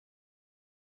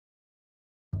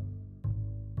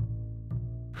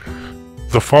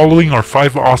The following are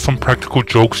 5 awesome practical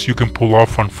jokes you can pull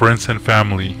off on friends and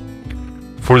family.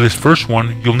 For this first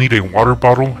one, you'll need a water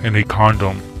bottle and a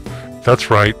condom. That's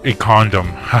right, a condom,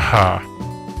 haha.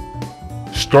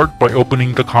 Start by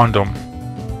opening the condom.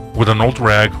 With an old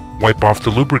rag, wipe off the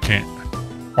lubricant.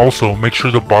 Also, make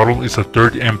sure the bottle is a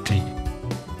third empty.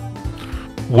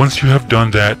 Once you have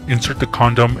done that, insert the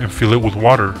condom and fill it with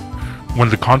water. When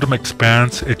the condom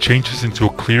expands, it changes into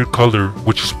a clear color,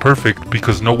 which is perfect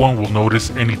because no one will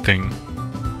notice anything.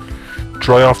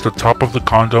 Dry off the top of the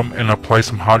condom and apply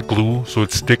some hot glue so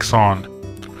it sticks on.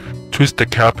 Twist the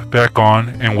cap back on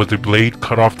and with a blade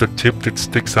cut off the tip that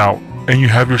sticks out, and you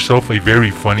have yourself a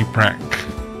very funny prank.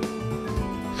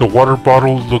 The water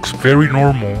bottle looks very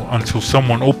normal until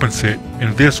someone opens it,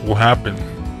 and this will happen.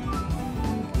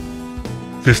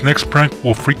 This next prank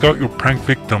will freak out your prank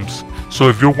victims, so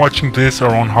if you're watching this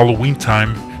around Halloween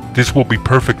time, this will be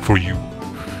perfect for you.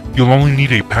 You'll only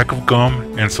need a pack of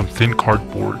gum and some thin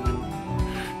cardboard.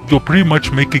 You'll pretty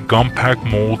much make a gum pack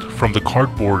mold from the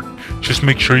cardboard, just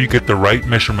make sure you get the right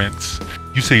measurements.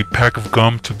 Use a pack of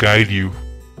gum to guide you.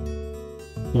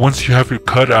 Once you have it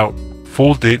cut out,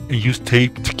 fold it and use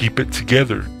tape to keep it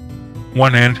together.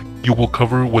 One end you will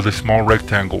cover with a small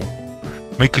rectangle.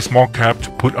 Make a small cap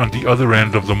to put on the other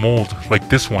end of the mold, like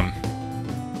this one.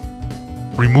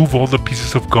 Remove all the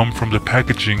pieces of gum from the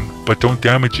packaging, but don't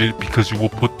damage it because you will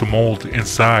put the mold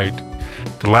inside.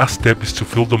 The last step is to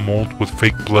fill the mold with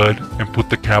fake blood and put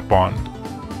the cap on.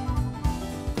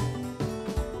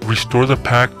 Restore the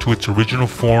pack to its original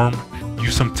form,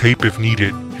 use some tape if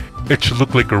needed. It should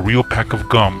look like a real pack of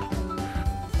gum.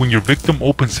 When your victim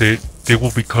opens it, they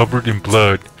will be covered in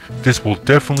blood. This will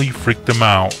definitely freak them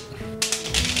out.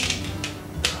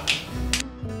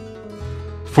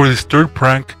 For this third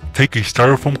prank, take a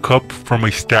styrofoam cup from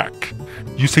a stack.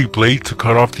 Use a blade to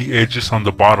cut off the edges on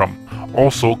the bottom.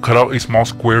 Also, cut out a small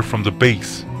square from the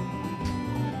base.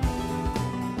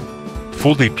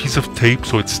 Fold a piece of tape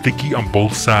so it's sticky on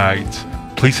both sides.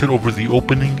 Place it over the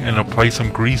opening and apply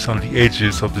some grease on the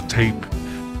edges of the tape.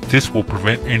 This will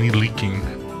prevent any leaking.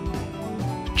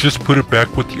 Just put it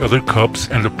back with the other cups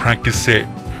and the prank is set.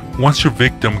 Once your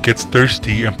victim gets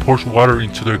thirsty and pours water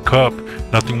into their cup,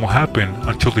 nothing will happen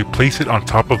until they place it on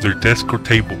top of their desk or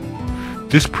table.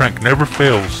 This prank never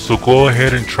fails, so go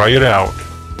ahead and try it out.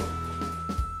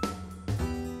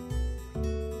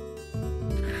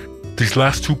 These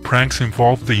last 2 pranks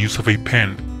involve the use of a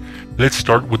pen. Let's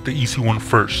start with the easy one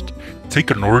first.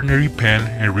 Take an ordinary pen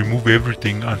and remove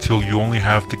everything until you only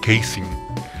have the casing.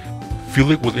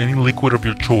 Fill it with any liquid of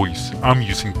your choice. I'm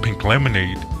using pink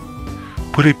lemonade.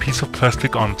 Put a piece of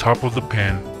plastic on top of the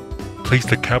pen, place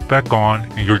the cap back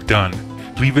on, and you're done.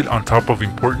 Leave it on top of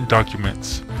important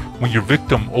documents. When your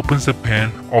victim opens the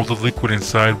pen, all the liquid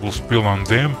inside will spill on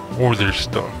them or their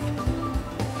stuff.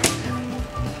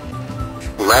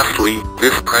 Lastly,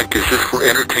 this prank is just for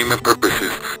entertainment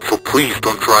purposes, so please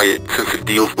don't try it since it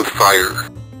deals with fire.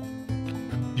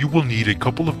 You will need a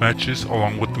couple of matches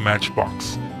along with the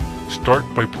matchbox. Start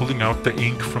by pulling out the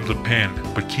ink from the pen,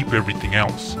 but keep everything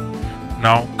else.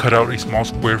 Now cut out a small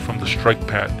square from the strike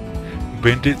pad.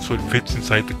 Bend it so it fits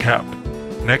inside the cap.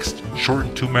 Next,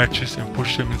 shorten 2 matches and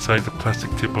push them inside the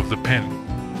plastic tip of the pen.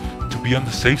 To be on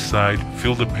the safe side,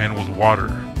 fill the pen with water.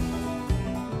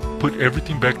 Put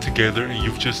everything back together and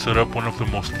you've just set up one of the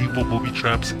most evil booby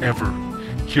traps ever.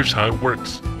 Here's how it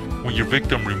works. When your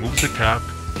victim removes the cap,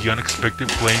 the unexpected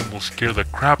flame will scare the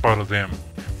crap out of them.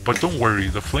 But don't worry,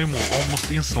 the flame will almost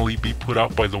instantly be put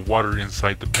out by the water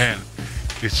inside the pen.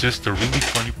 It's just a really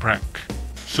funny prank.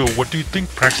 So what do you think,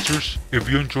 pranksters? If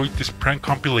you enjoyed this prank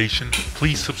compilation,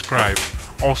 please subscribe.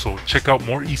 Also, check out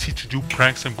more easy to do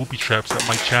pranks and booby traps at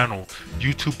my channel,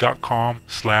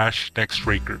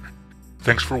 youtube.com/Nextraker.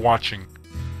 Thanks for watching.